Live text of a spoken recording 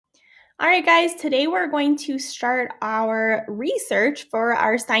All right, guys, today we're going to start our research for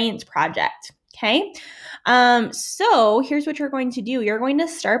our science project, okay? So here's what you're going to do. You're going to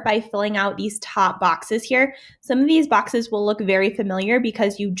start by filling out these top boxes here. Some of these boxes will look very familiar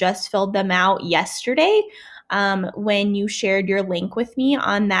because you just filled them out yesterday when you shared your link with me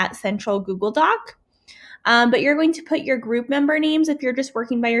on that central Google Doc. But you're going to put your group member names. If you're just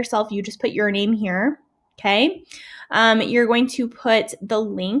working by yourself, you just put your name here, okay? You're going to put the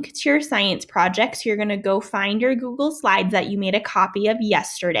link to your science project. So you're going to go find your Google Slides that you made a copy of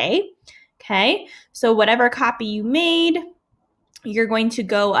yesterday, okay? So whatever copy you made, you're going to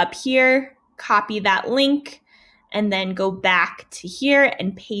go up here, copy that link, and then go back to here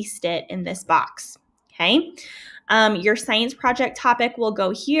and paste it in this box, okay? Your science project topic will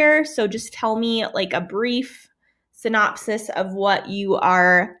go here. So just tell me like a brief synopsis of what you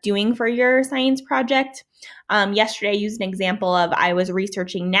are doing for your science project. Yesterday I used an example of I was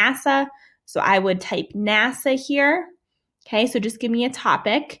researching NASA. So I would type NASA here. Okay, so just give me a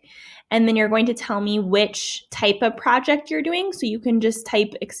topic. And then you're going to tell me which type of project you're doing. So you can just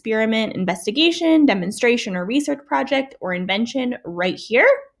type experiment, investigation, demonstration, or research project, or invention right here.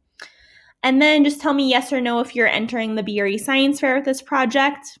 And then just tell me yes or no if you're entering the BRE Science Fair with this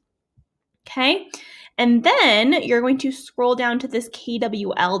project. Okay. And then you're going to scroll down to this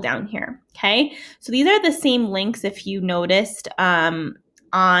KWL down here. Okay. So these are the same links if you noticed on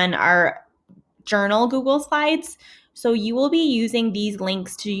our journal Google Slides. So you will be using these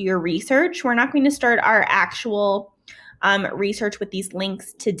links to your research. We're not going to start our actual research with these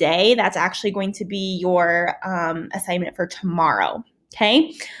links today. That's actually going to be your assignment for tomorrow.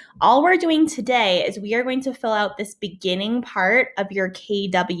 Okay. All we're doing today is we are going to fill out this beginning part of your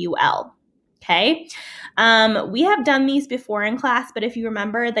KWL. Okay. We have done these before in class, but if you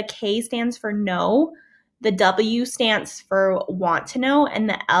remember, the K stands for know, the W stands for want to know, and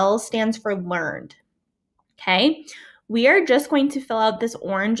the L stands for learned. Okay. We are just going to fill out this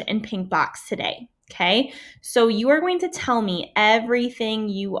orange and pink box today. Okay. So you are going to tell me everything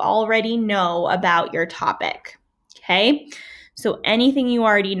you already know about your topic. Okay. So anything you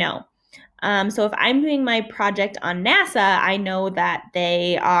already know. So if I'm doing my project on NASA, I know that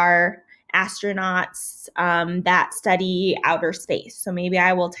they are astronauts that study outer space. So maybe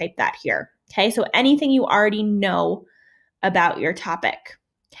I will type that here. Okay, so anything you already know about your topic.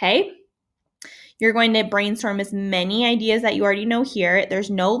 Okay, you're going to brainstorm as many ideas that you already know here. There's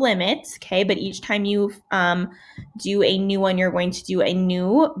no limits, okay, but each time you do a new one, you're going to do a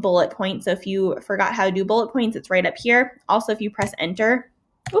new bullet point. So if you forgot how to do bullet points, it's right up here. Also, if you press enter,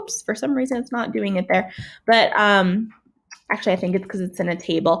 oops, for some reason it's not doing it there, but actually I think it's because it's in a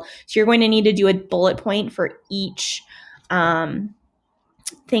table. So you're going to need to do a bullet point for each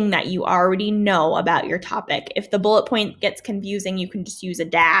thing that you already know about your topic. If the bullet point gets confusing, you can just use a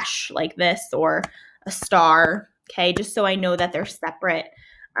dash like this or a star, okay, just so I know that they're separate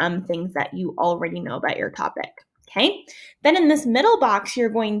things that you already know about your topic. Okay, then in this middle box, you're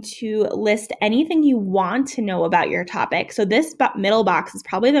going to list anything you want to know about your topic. So this middle box is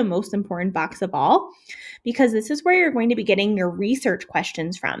probably the most important box of all because this is where you're going to be getting your research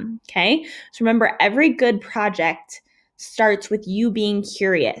questions from. Okay, so remember, every good project starts with you being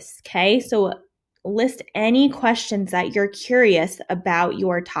curious. Okay, so list any questions that you're curious about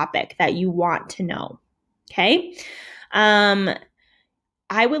your topic that you want to know. Okay, I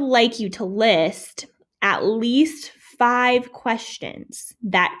would like you to list at least 5 questions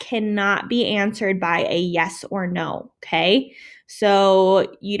that cannot be answered by a yes or no, okay?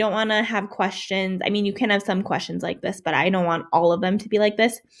 So you don't want to have questions. I mean, you can have some questions like this, but I don't want all of them to be like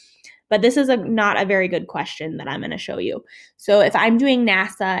this. But this is not a very good question that I'm going to show you. So if I'm doing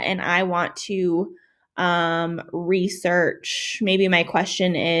NASA and I want to research, maybe my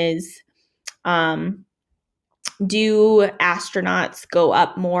question is, do astronauts go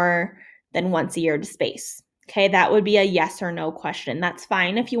up more than once a year to space? Okay, that would be a yes or no question. That's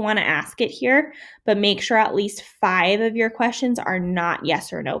fine if you want to ask it here, but make sure at least 5 of your questions are not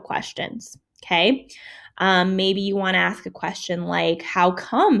yes or no questions. Okay, maybe you want to ask a question like, how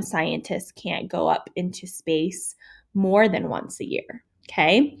come scientists can't go up into space more than once a year?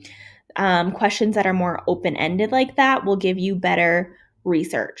 Okay, questions that are more open-ended like that will give you better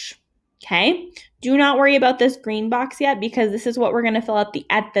research. Okay, do not worry about this green box yet because this is what we're going to fill out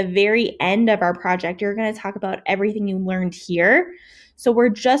at the very end of our project. You're going to talk about everything you learned here. So we're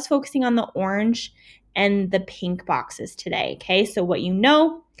just focusing on the orange and the pink boxes today. Okay, so what you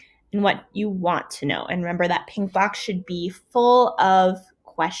know and what you want to know. And remember, that pink box should be full of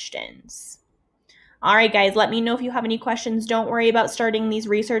questions. All right, guys, let me know if you have any questions. Don't worry about starting these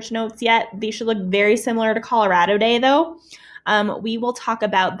research notes yet. They should look very similar to Colorado Day, though. We will talk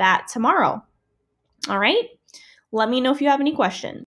about that tomorrow. All right? Let me know if you have any questions.